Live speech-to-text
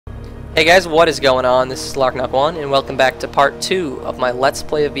Hey guys, what is going on? This is Larknok 1, and welcome back to part 2 of my Let's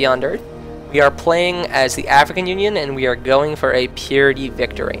Play of Beyond Earth. We are playing as the African Union, and we are going for a purity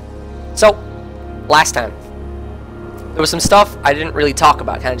victory. So, last time, there was some stuff I didn't really talk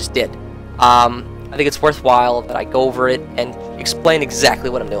about, kind of just did. I think it's worthwhile that I go over it and explain exactly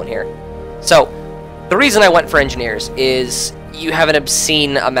what I'm doing here. So, the reason I went for engineers is you have an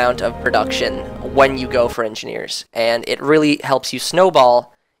obscene amount of production when you go for engineers, and it really helps you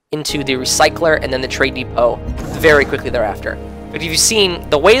snowball into the recycler and then the trade depot very quickly thereafter. But if you've seen,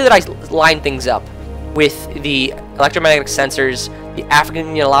 the way that I line things up with the electromagnetic sensors, the African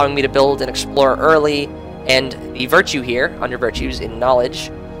Union allowing me to build and explore early, and the virtue here, under virtues in knowledge,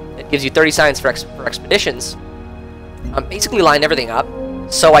 that gives you 30 science for expeditions, I'm basically lined everything up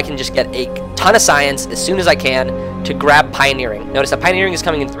so I can just get a ton of science as soon as I can to grab pioneering. Notice that pioneering is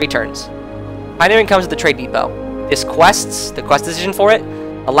coming in 3 turns. Pioneering comes at the trade depot. The quest decision for it,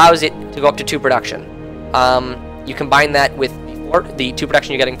 allows it to go up to 2 production. You combine that with the 2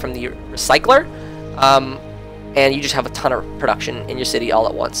 production you're getting from the recycler, and you just have a ton of production in your city all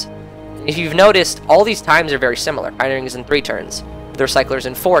at once. If you've noticed, all these times are very similar. Pioneering is in 3 turns, the recycler is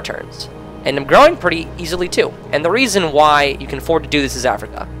in 4 turns. And I'm growing pretty easily too. And the reason why you can afford to do this as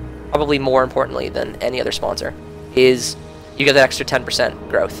Africa, probably more importantly than any other sponsor, is you get that extra 10%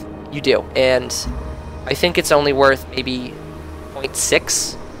 growth. You do. And I think it's only worth maybe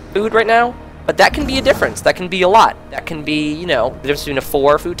 0.6 food right now, but that can be a difference. That can be a lot. That can be, you know, the difference between a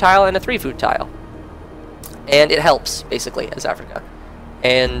 4 food tile and a 3 food tile. And it helps, basically, as Africa.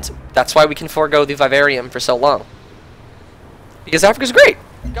 And that's why we can forego the vivarium for so long. Because Africa's great.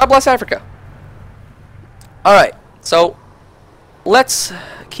 God bless Africa. Alright, so let's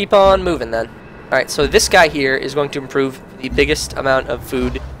keep on moving then. Alright, so this guy here is going to improve the biggest amount of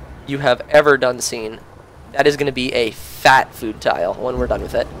food you have ever seen. That is going to be a fat food tile when we're done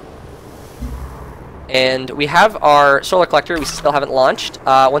with it. And we have our solar collector we still haven't launched.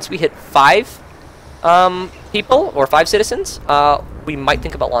 Once we hit 5 people, or 5 citizens, we might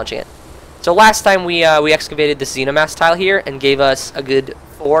think about launching it. So last time we excavated this xenomass tile here and gave us a good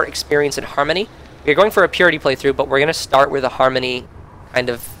 4 experience in harmony. We're going for a purity playthrough, but we're going to start with a harmony kind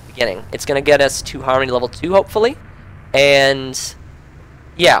of beginning. It's going to get us to harmony level 2, hopefully. And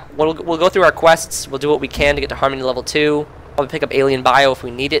yeah, we'll go through our quests. We'll do what we can to get to harmony level 2. Probably pick up alien bio if we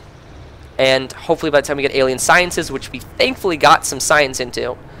need it. And hopefully by the time we get alien sciences, which we thankfully got some science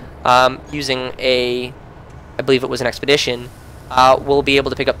into, using I believe it was an expedition, we'll be able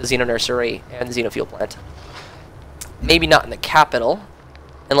to pick up the Xeno Nursery and the Xenofuel plant. Maybe not in the capital,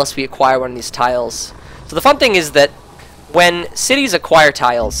 unless we acquire one of these tiles. So the fun thing is that when cities acquire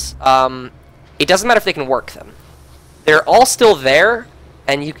tiles, it doesn't matter if they can work them. They're all still there,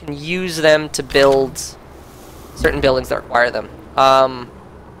 and you can use them to build certain buildings that require them.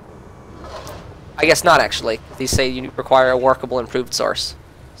 I guess not, actually. These say you require a workable improved source.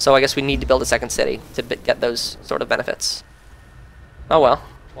 So I guess we need to build a second city to get those sort of benefits. Oh well.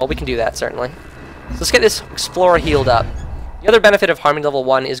 Well, we can do that, certainly. So let's get this explorer healed up. The other benefit of harmony level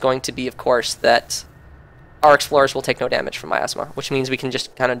 1 is going to be, of course, that our explorers will take no damage from miasma, which means we can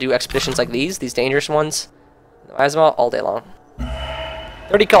just kind of do expeditions like these dangerous ones, miasma, all day long.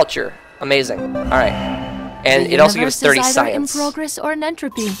 30 culture. Amazing. Alright. And it also gives us 30 science. In progress or in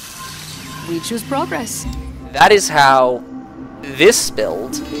entropy. We choose progress. That is how this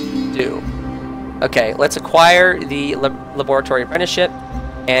build do. Okay, let's acquire the laboratory apprenticeship.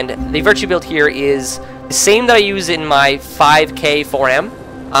 And the virtue build here is the same that I use in my 5K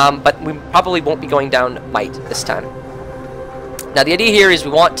 4M, but we probably won't be going down might this time. Now the idea here is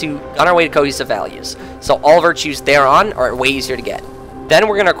we want to on our way to cohesive values. So all virtues thereon are way easier to get. Then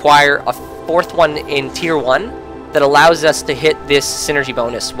we're going to acquire a 4th one in tier 1 that allows us to hit this synergy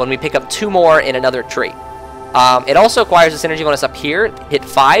bonus when we pick up 2 more in another tree. It also acquires a synergy bonus up here, hit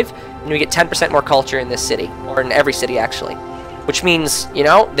 5, and we get 10% more culture in this city, or in every city actually. Which means, you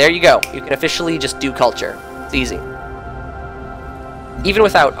know, there you go. You can officially just do culture. It's easy. Even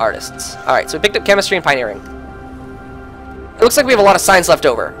without artists. Alright, so we picked up chemistry and pioneering. It looks like we have a lot of science left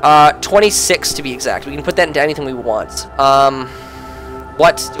over. 26 to be exact. We can put that into anything we want.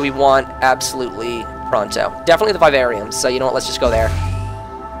 What do we want absolutely pronto? Definitely the vivarium, so you know what, let's just go there.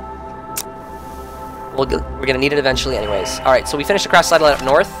 We're going to need it eventually anyways. Alright, so we finished the crash satellite up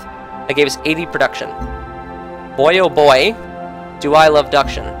north. That gave us 80 production. Boy oh boy, do I love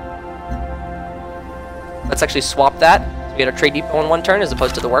duction. Let's actually swap that. So we had a trade depot in 1 turn as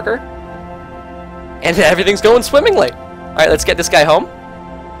opposed to the worker. And everything's going swimmingly. Alright, let's get this guy home.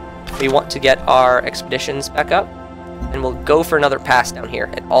 We want to get our expeditions back up. And we'll go for another pass down here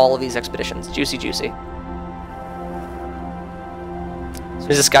at all of these expeditions. Juicy, juicy. As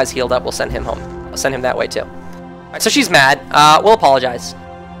soon as this guy's healed up, we'll send him home. I'll send him that way too. Alright, so she's mad. We'll apologize.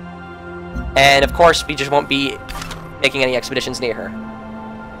 And of course, we just won't be making any expeditions near her.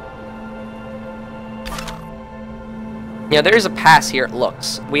 You know, there is a pass here, it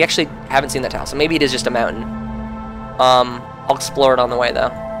looks. We actually haven't seen that tile, so maybe it is just a mountain. I'll explore it on the way, though.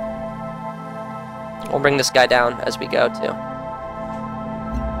 We'll bring this guy down as we go, too.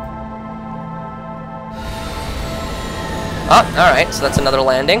 Oh, alright, so that's another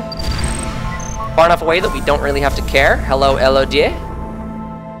landing. Far enough away that we don't really have to care. Hello, Elodie.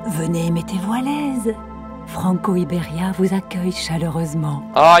 Venez, mettez-vous à l'aise. Franco-Iberia vous accueille chaleureusement.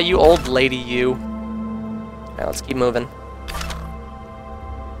 Aw, you old lady, you. Alright, let's keep moving.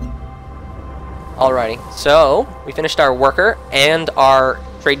 Alrighty, so we finished our worker and our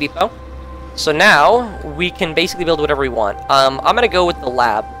trade depot. So now we can basically build whatever we want. I'm gonna go with the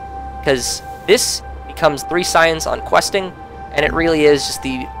lab because this becomes 3 science on questing, and it really is just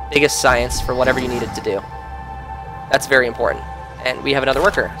the biggest science for whatever you need it to do. That's very important. And we have another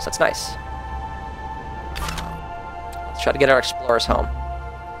worker, so that's nice. Let's try to get our explorers home.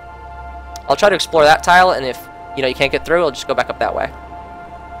 I'll try to explore that tile, and if you can't get through, I'll just go back up that way.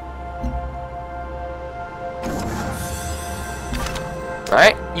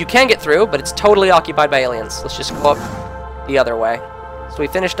 Alright, you can get through, but it's totally occupied by aliens. Let's just go up the other way. So we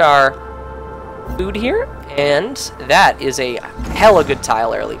finished our food here, and that is a hella good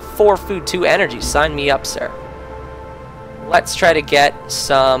tile early. 4 food, 2 energy. Sign me up, sir. Let's try to get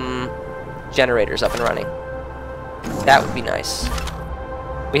some generators up and running. That would be nice.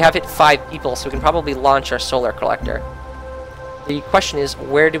 We have hit 5 people, so we can probably launch our solar collector. The question is,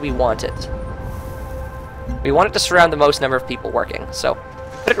 where do we want it? We want it to surround the most number of people working. So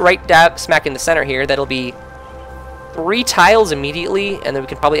put it right dab smack in the center here. That'll be 3 tiles immediately, and then we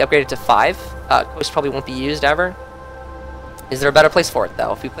can probably upgrade it to 5. Coast probably won't be used ever. Is there a better place for it,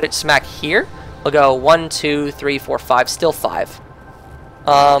 though? If we put it smack here, we'll go 1, 2, 3, 4, 5. Still 5.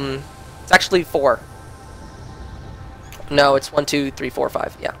 It's actually 4. No, it's 1, 2, 3, 4,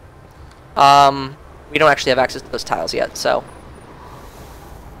 5. Yeah. We don't actually have access to those tiles yet, so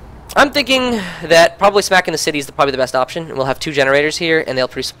I'm thinking that probably smack in the city is probably the best option. And we'll have 2 generators here, and they'll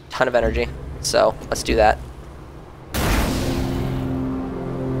produce a ton of energy. So let's do that.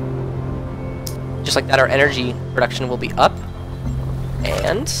 Just like that, our energy production will be up.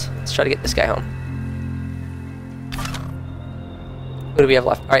 And let's try to get this guy home. Who do we have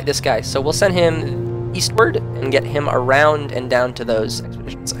left? Alright, this guy. So we'll send him eastward and get him around and down to those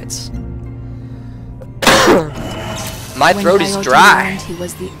expedition sites. My throat is dry. He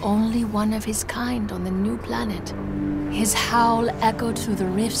was the only one of his kind on the new planet. His howl echoed through the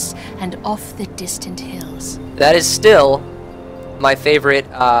rifts and off the distant hills. That is still my favorite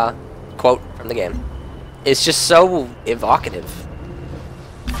quote from the game. It's just so evocative.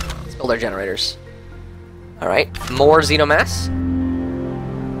 Let's build our generators. Alright, more Xenomass.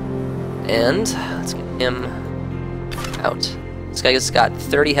 And let's get him out. This guy has got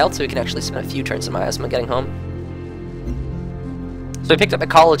 30 health, so we can actually spend a few turns of miasma getting home. So we picked up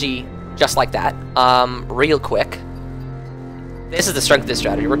ecology just like that, real quick. This is the strength of this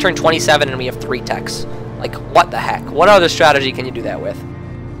strategy. We're turn 27 and we have 3 techs. Like, what the heck? What other strategy can you do that with?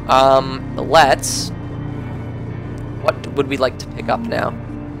 What would we like to pick up now?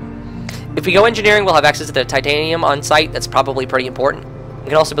 If we go engineering, we'll have access to the titanium on site. That's probably pretty important. We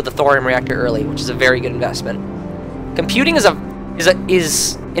can also build the thorium reactor early, which is a very good investment. Computing is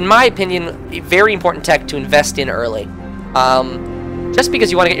in my opinion, a very important tech to invest in early. Just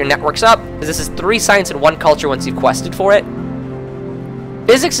because you want to get your networks up, because this is 3 science and 1 culture once you've quested for it.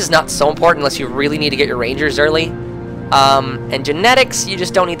 Physics is not so important unless you really need to get your rangers early. And genetics, you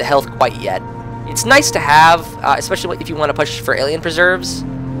just don't need the health quite yet. It's nice to have, especially if you want to push for alien preserves,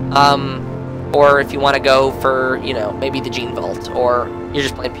 or if you want to go for, maybe the gene vault, or you're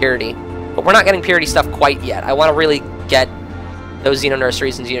just playing purity. But we're not getting purity stuff quite yet. I want to really get those xeno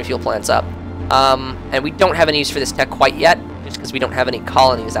nurseries and xenofuel plants up. And we don't have any use for this tech quite yet, just because we don't have any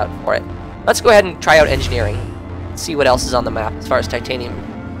colonies out for it. Let's go ahead and try out engineering. See what else is on the map as far as titanium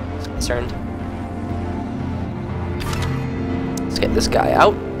is concerned. Let's get this guy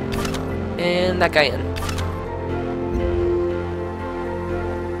out. And that guy in.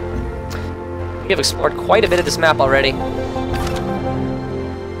 We have explored quite a bit of this map already.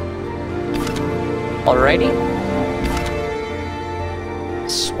 Alrighty.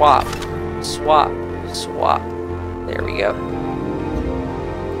 Swap. Swap. Swap. There we go.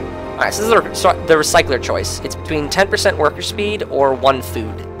 Alright, so this is the recycler choice. It's between 10% worker speed or 1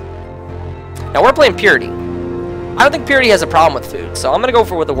 food. Now we're playing purity. I don't think purity has a problem with food, so I'm going to go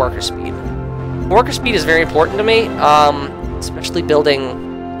for with the worker speed. Worker speed is very important to me. especially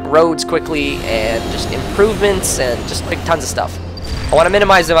building roads quickly and just improvements and just like tons of stuff. I want to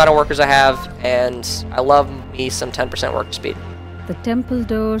minimize the amount of workers I have, and I love me some 10% worker speed. The temple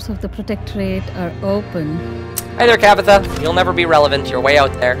doors of the Protectorate are open. Hi there, Kapitha. You'll never be relevant. You're way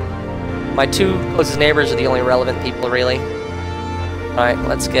out there. My two closest neighbors are the only relevant people, really. Alright,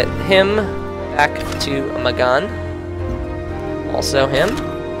 let's get him back to Magan. Also him.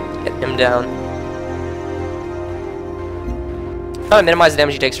 Get him down. I'm trying to minimize the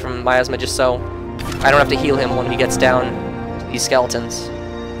damage he takes from miasma just so I don't have to heal him when he gets down to these skeletons.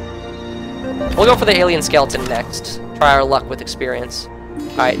 We'll go for the alien skeleton next. Try our luck with experience.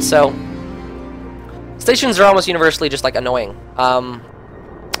 Alright, so stations are almost universally just like annoying.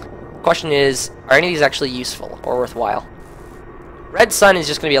 Question is, are any of these actually useful or worthwhile? Red Sun is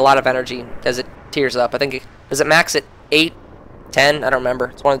just going to be a lot of energy as it tears up. I think does it max at 8, 10? I don't remember.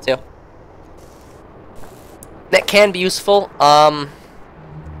 It's one of the two. That can be useful.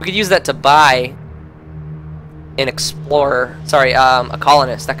 We could use that to buy an explorer. Sorry, a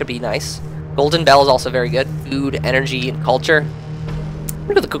colonist. That could be nice. Golden Bell is also very good. Food, energy, and culture.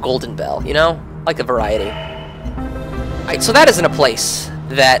 Look at the Golden Bell, you know? Like a variety. Alright, so that isn't a place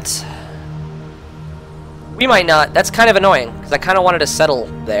that we might not. That's kind of annoying, because I kind of wanted to settle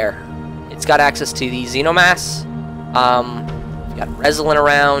there. It's got access to the Xenomass. You've got Resilin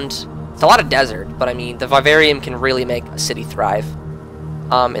around. It's a lot of desert, but I mean, the Vivarium can really make a city thrive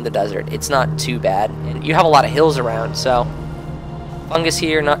in the desert. It's not too bad. And you have a lot of hills around, so fungus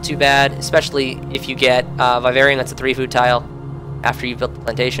here, not too bad, especially if you get Vivarium that's a 3-food tile after you've built the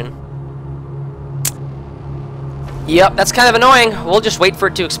plantation. Yep, that's kind of annoying. We'll just wait for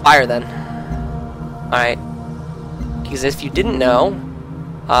it to expire then. Alright. Because if you didn't know,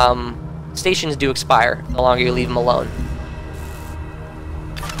 stations do expire the longer you leave them alone.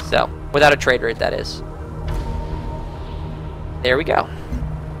 So, without a trade rate, that is. There we go.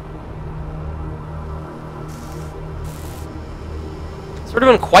 So we're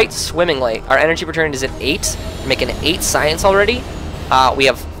doing quite swimmingly. Our energy per turn is at 8. We're making 8 science already. We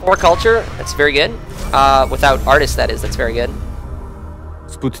have 4 culture. That's very good. Without artist, that is. That's very good.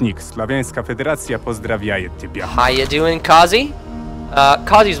 Sputnik, Slawiańska Federacja pozdrawiaje Ciebie. How you doing, Kazi?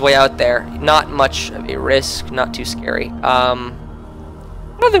 Kazi's way out there. Not much of a risk. Not too scary.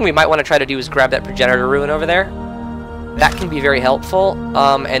 Another thing we might want to try to do is grab that progenitor ruin over there. That can be very helpful.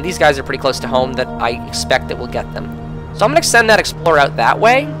 And these guys are pretty close to home that I expect that we'll get them. So I'm going to send that explorer out that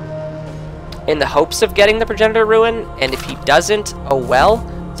way in the hopes of getting the progenitor ruin. And if he doesn't, oh well.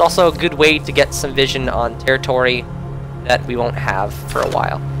 It's also a good way to get some vision on territory that we won't have for a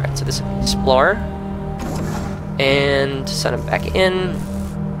while. Alright, so this explorer. And send him back in.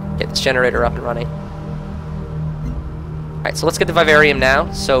 Get this generator up and running. Alright, so let's get the Vivarium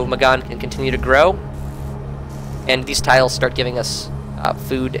now, so Magan can continue to grow. And these tiles start giving us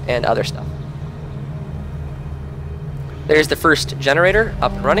food and other stuff. There's the first generator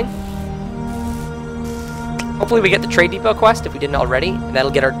up and running. Hopefully we get the Trade Depot quest if we didn't already, and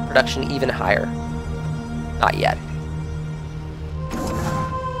that'll get our production even higher. Not yet.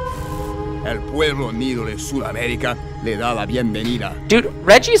 El pueblo unido de Sudamérica le da la bienvenida. Dude,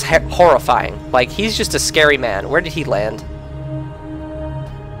 Reggie's horrifying. Like, he's just a scary man. Where did he land?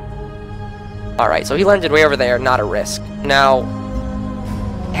 Alright, so he landed way over there, not a risk. Now,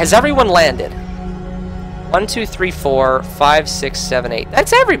 has everyone landed? 1, 2, 3, 4, 5, 6, 7, 8.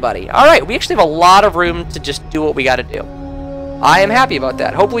 That's everybody. Alright, we actually have a lot of room to just do what we gotta do. I am happy about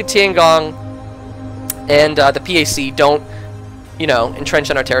that. Hopefully Tiangong and the PAC don't, you know, entrench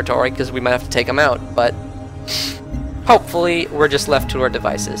on our territory, because we might have to take them out, but hopefully we're just left to our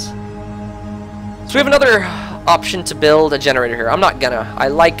devices. So we have another option to build a generator here. I'm not gonna. I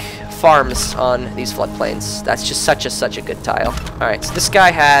like farms on these floodplains. That's just such a good tile. Alright, so this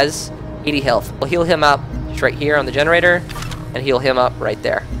guy has 80 health. We'll heal him up just right here on the generator, and heal him up right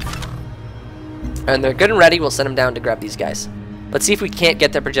there. And they're good and ready. We'll send them down to grab these guys. Let's see if we can't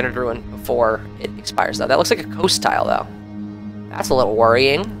get the progenitor ruin before it expires, though. That looks like a coast tile, though. That's a little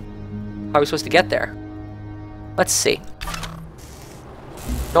worrying. How are we supposed to get there? Let's see.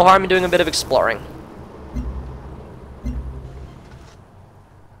 No harm in doing a bit of exploring.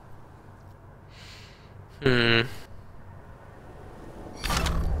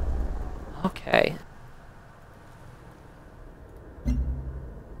 Okay.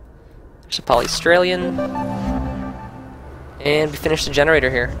 There's a Polystralian. And we finished the generator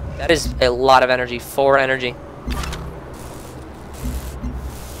here. That is a lot of energy. 4 energy.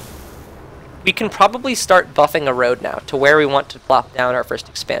 We can probably start buffing a road now to where we want to plop down our first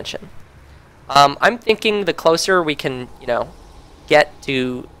expansion. I'm thinking the closer we can, you know, get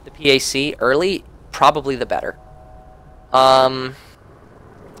to the PAC early, probably the better. I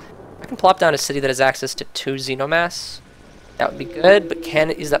can plop down a city that has access to 2 xenomass. That would be good, but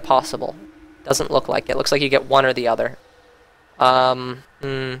is that possible? Doesn't look like it. Looks like you get one or the other.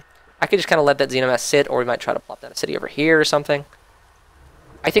 I could just kind of let that xenomass sit, or we might try to plop down a city over here or something.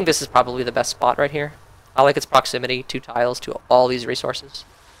 I think this is probably the best spot right here. I like its proximity, 2 tiles to all these resources.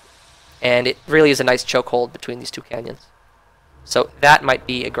 And it really is a nice chokehold between these 2 canyons. So that might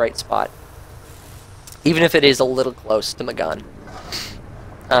be a great spot. Even if it is a little close to Magan.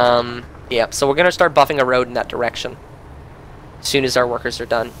 Yeah, so we're going to start buffing a road in that direction. As soon as our workers are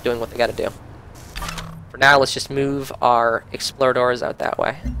done doing what they got to do. For now, let's just move our exploradors out that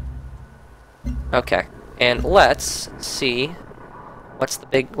way. Okay, and let's see what's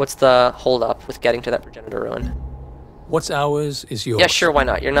the hold up with getting to that progenitor ruin. What's ours is yours. Yeah, sure, why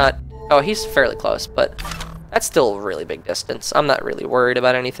not? You're not... Oh, he's fairly close, but that's still a really big distance. I'm not really worried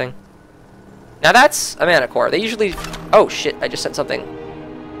about anything. Now that's a mana core. They usually... Oh, shit, I just sent something.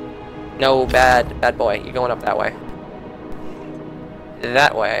 No, bad boy. You're going up that way.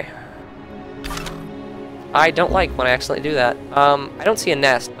 That way. I don't like when I accidentally do that. I don't see a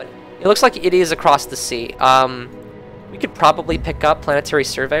nest, but it looks like it is across the sea. We could probably pick up Planetary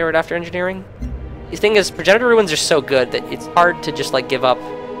Survey right after Engineering. The thing is, Progenitor Ruins are so good that it's hard to just, like, give up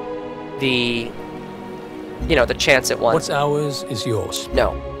the... You know, the chance at one. What's ours is yours.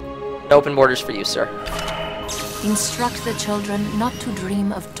 No. No open borders for you, sir. Instruct the children not to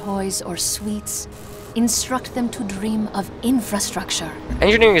dream of toys or sweets. Instruct them to dream of infrastructure.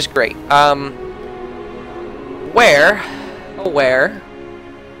 Engineering is great. Where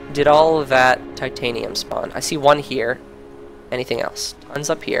did all of that titanium spawn? I see one here. Anything else? Tons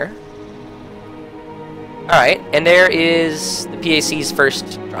up here. Alright, and there is the PAC's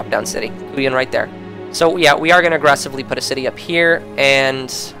first drop-down city. Guyan right there. So, yeah, we are going to aggressively put a city up here, and...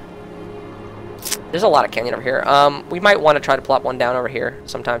 There's a lot of canyon over here. We might want to try to plop one down over here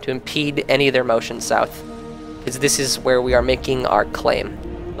sometime to impede any of their motion south. Because this is where we are making our claim.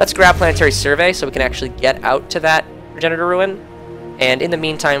 Let's grab Planetary Survey so we can actually get out to that Progenitor Ruin. And in the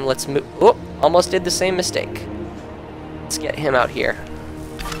meantime, let's move... Oh, almost did the same mistake. Let's get him out here.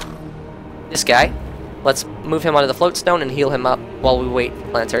 This guy. Let's move him onto the float stone and heal him up while we wait for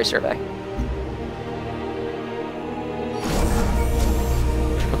Planetary Survey.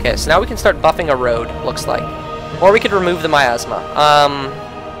 Okay, so now we can start buffing a road, looks like. Or we could remove the miasma. I'm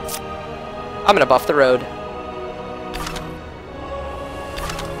gonna buff the road.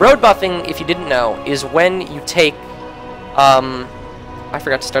 Road buffing, if you didn't know, is when you take... I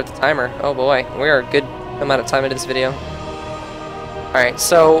forgot to start the timer. Oh boy, we are a good amount of time into this video. Alright,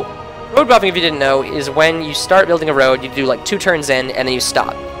 so... Road buffing, if you didn't know, is when you start building a road, you do like 2 turns in, and then you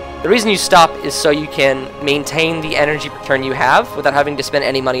stop. The reason you stop is so you can maintain the energy per turn you have without having to spend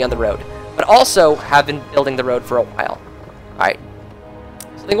any money on the road. But also have been building the road for a while. Alright.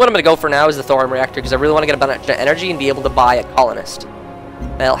 So I think what I'm going to go for now is the thorium reactor, because I really want to get a bunch of energy and be able to buy a colonist.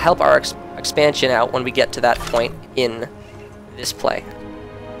 That'll help our expansion out when we get to that point in this play.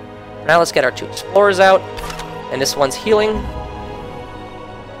 Now let's get our 2 explorers out. And this one's healing.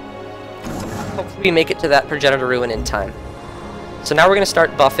 Hopefully we make it to that Progenitor Ruin in time. So now we're going to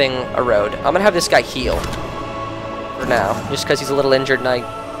start buffing a road. I'm going to have this guy heal for now, just because he's a little injured and I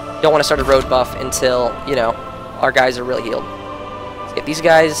don't want to start a road buff until, you know, our guys are really healed. Let's get these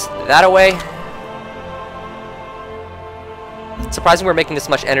guys that away. It's surprising we're making this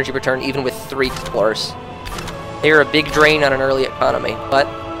much energy return even with 3 explorers. They are a big drain on an early economy, but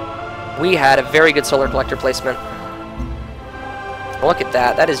we had a very good solar collector placement. Look at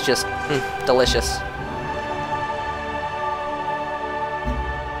that. That is just delicious.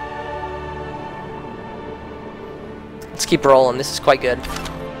 Let's keep rolling. This is quite good.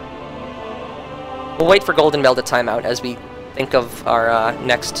 We'll wait for Golden Bell to time out as we think of our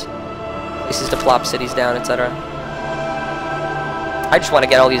next places to plop cities down, etc. I just want to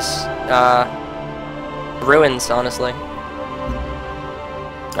get all these ruins, honestly.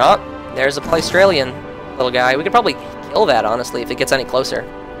 Oh, there's a Australian little guy. We could probably kill that, honestly, if it gets any closer.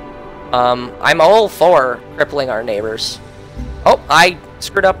 I'm all for crippling our neighbors. Oh, I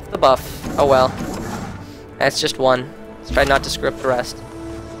screwed up the buff. Oh well. That's just one. Let's try not to screw up the rest.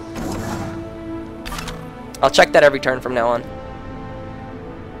 I'll check that every turn from now on.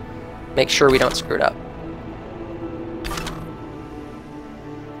 Make sure we don't screw it up.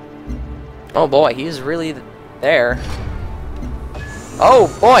 Oh boy, he's really there.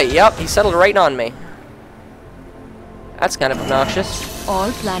 Oh boy, yep, he settled right on me. That's kind of obnoxious.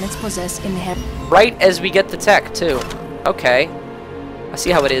 All planets possess inherent... Right as we get the tech, too. Okay. I see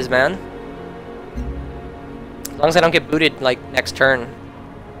how it is, man. As long as I don't get booted, like, next turn.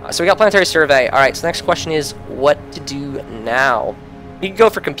 So we got planetary survey. Alright, so the next question is what to do now. You can go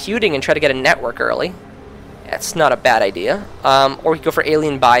for computing and try to get a network early. That's not a bad idea. Or we can go for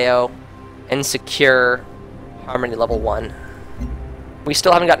alien bio and secure harmony level 1. We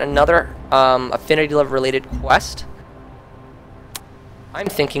still haven't gotten another affinity level related quest. I'm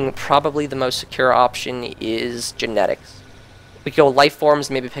thinking probably the most secure option is genetics. We could go life forms,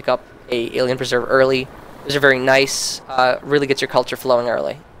 maybe pick up a alien preserve early. Those are very nice, really gets your culture flowing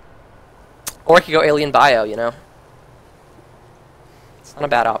early. Or we could go alien bio, you know. It's not a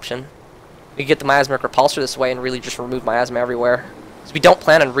bad option. We could get the miasmic repulsor this way and really just remove miasma everywhere. Because we don't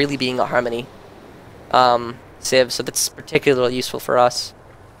plan on really being a harmony civ, so that's particularly useful for us.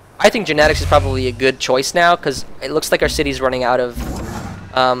 I think genetics is probably a good choice now, because it looks like our city's running out of...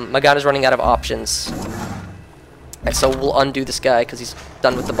 Magana's running out of options. And so we'll undo this guy, because he's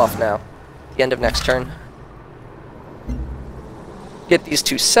done with the buff now. At the end of next turn. Get these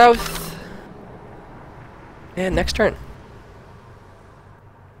two south. And next turn.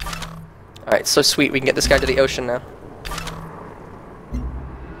 Alright, so sweet, we can get this guy to the ocean now.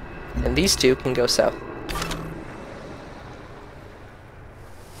 And these two can go south.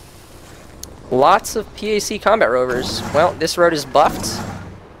 Lots of PAC combat rovers. Well, this road is buffed,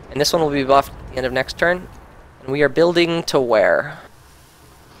 and this one will be buffed at the end of next turn. And we are building to where?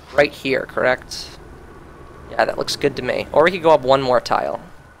 Right here, correct? Yeah, that looks good to me. Or we could go up one more tile.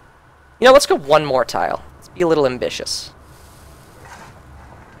 You know, let's go one more tile. Let's be a little ambitious.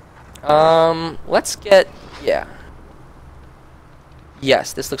 Let's get... yeah.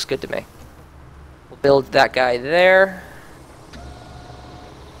 Yes, this looks good to me. We'll build that guy there.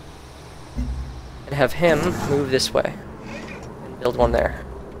 And have him move this way. And build one there.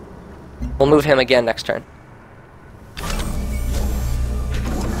 We'll move him again next turn.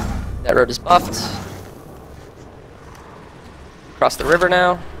 That road is buffed. Cross the river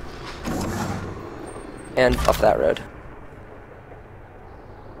now. And buff that road.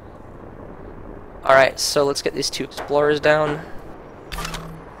 Alright, so let's get these two explorers down.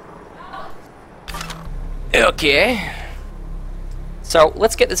 Okay. So,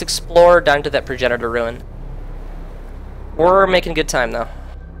 let's get this explorer down to that progenitor ruin. We're making good time, though.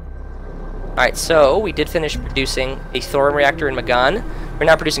 Alright, so we did finish producing a thorium reactor in Magan. We're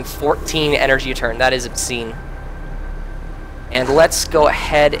now producing 14 energy a turn. That is obscene. And let's go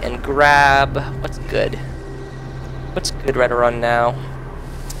ahead and grab... what's good? What's good right around now?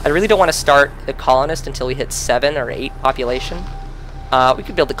 I really don't want to start the colonist until we hit 7 or 8 population. We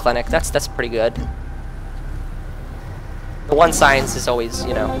could build a clinic. That's pretty good. The one science is always,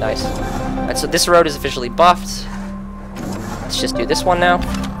 you know, nice. Alright, so this road is officially buffed. Let's just do this one now.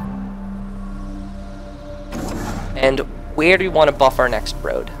 And where do we want to buff our next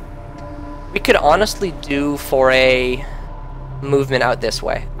road? We could honestly do for a movement out this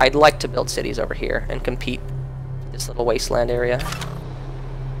way. I'd like to build cities over here and compete this little wasteland area.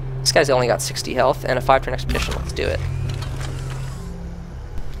 This guy's only got 60 health and a 5-turn expedition. Let's do it.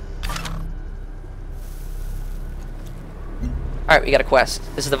 Alright, we got a quest.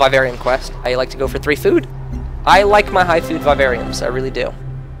 This is the Vivarium quest. I like to go for 3 food. I like my high food Vivariums. I really do.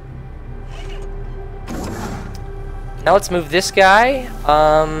 Now let's move this guy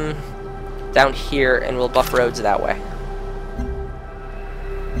down here, and we'll buff roads that way.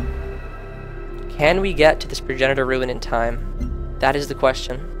 Can we get to this progenitor ruin in time? That is the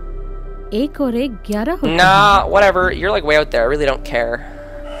question. Nah, whatever. You're like way out there. I really don't care.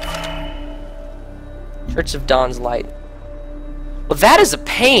 Church of Dawn's Light. Well, that is a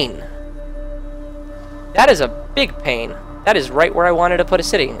pain. That is a big pain. That is right where I wanted to put a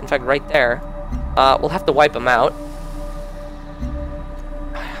city. In fact, right there. We'll have to wipe them out.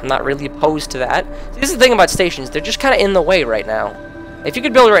 I'm not really opposed to that. See, this is the thing about stations. They're just kind of in the way right now. If you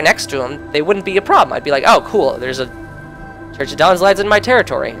could build right next to them, they wouldn't be a problem. I'd be like, oh, cool. There's a Church of Dawn's Light's in my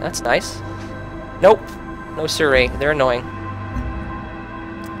territory. That's nice. Nope. No siree. They're annoying.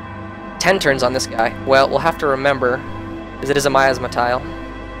 10 turns on this guy. Well, we'll have to remember, because it is a miasma tile.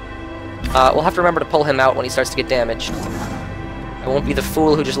 We'll have to remember to pull him out when he starts to get damaged. I won't be the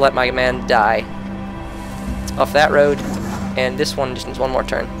fool who just let my man die. Let's off that road, and this one just needs one more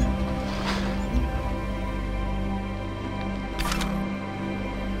turn.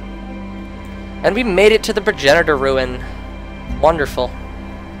 And we made it to the progenitor ruin. Wonderful.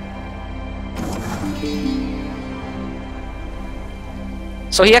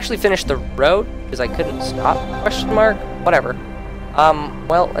 So he actually finished the road, because I couldn't stop, question mark? Whatever.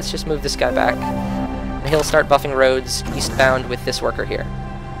 Well, let's just move this guy back. And he'll start buffing roads eastbound with this worker here.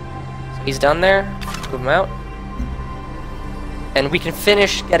 So he's done there. Move him out. And we can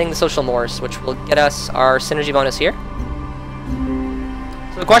finish getting the social mores, which will get us our synergy bonus here.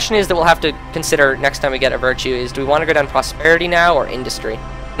 So The question is that we'll have to consider next time we get a virtue is, do we want to go down prosperity now or industry?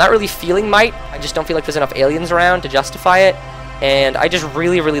 Not really feeling might, I just don't feel like there's enough aliens around to justify it, and I just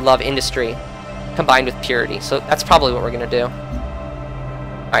really, really love industry combined with purity, so that's probably what we're going to do.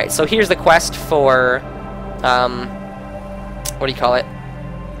 Alright, so here's the quest for, what do you call it?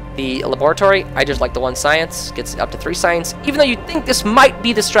 The laboratory. I just like the 1 science, gets up to 3 science, even though you'd think this might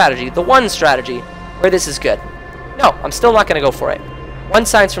be the strategy, the one strategy, where this is good. No, I'm still not going to go for it. 1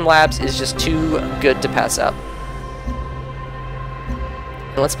 science from labs is just too good to pass up.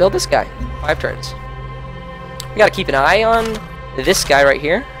 And let's build this guy. 5 turns. We gotta keep an eye on this guy right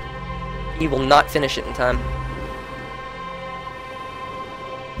here. He will not finish it in time.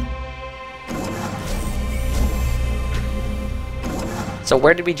 So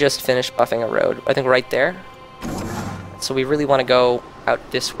where did we just finish buffing a road? I think right there. So we really want to go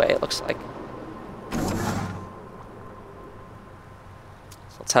out this way, it looks like.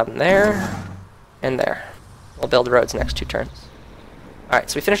 So let's have them there and there. We'll build roads next 2 turns. Alright,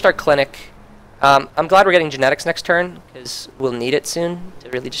 so we finished our clinic. I'm glad we're getting genetics next turn, because we'll need it soon to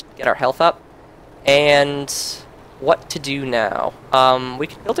really just get our health up. And what to do now? We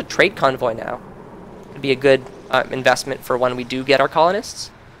could build a trade convoy now. Could be a good investment for when we do get our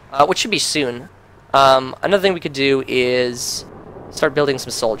colonists, which should be soon. Another thing we could do is start building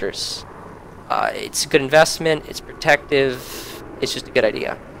some soldiers. It's a good investment, it's protective, it's just a good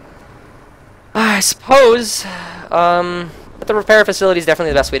idea. I suppose, but the repair facility is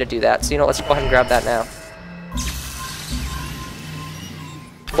definitely the best way to do that, so you know, let's go ahead and grab that now.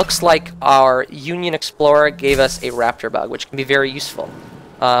 Looks like our Union Explorer gave us a Raptor bug, which can be very useful.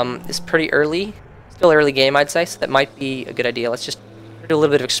 It's pretty early, still early game I'd say, so that might be a good idea. Let's just do a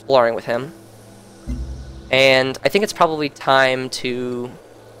little bit of exploring with him. And I think it's probably time to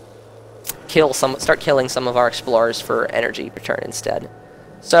start killing some of our explorers for energy return instead.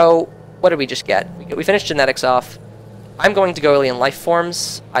 So, what did we just get? We finished genetics off. I'm going to go early in life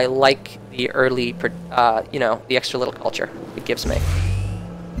forms. I like the early, you know, the extra little culture it gives me.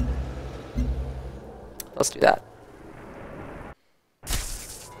 Let's do that.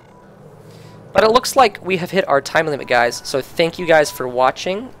 But it looks like we have hit our time limit, guys. So thank you guys for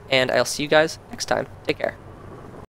watching, and I'll see you guys next time. Take care.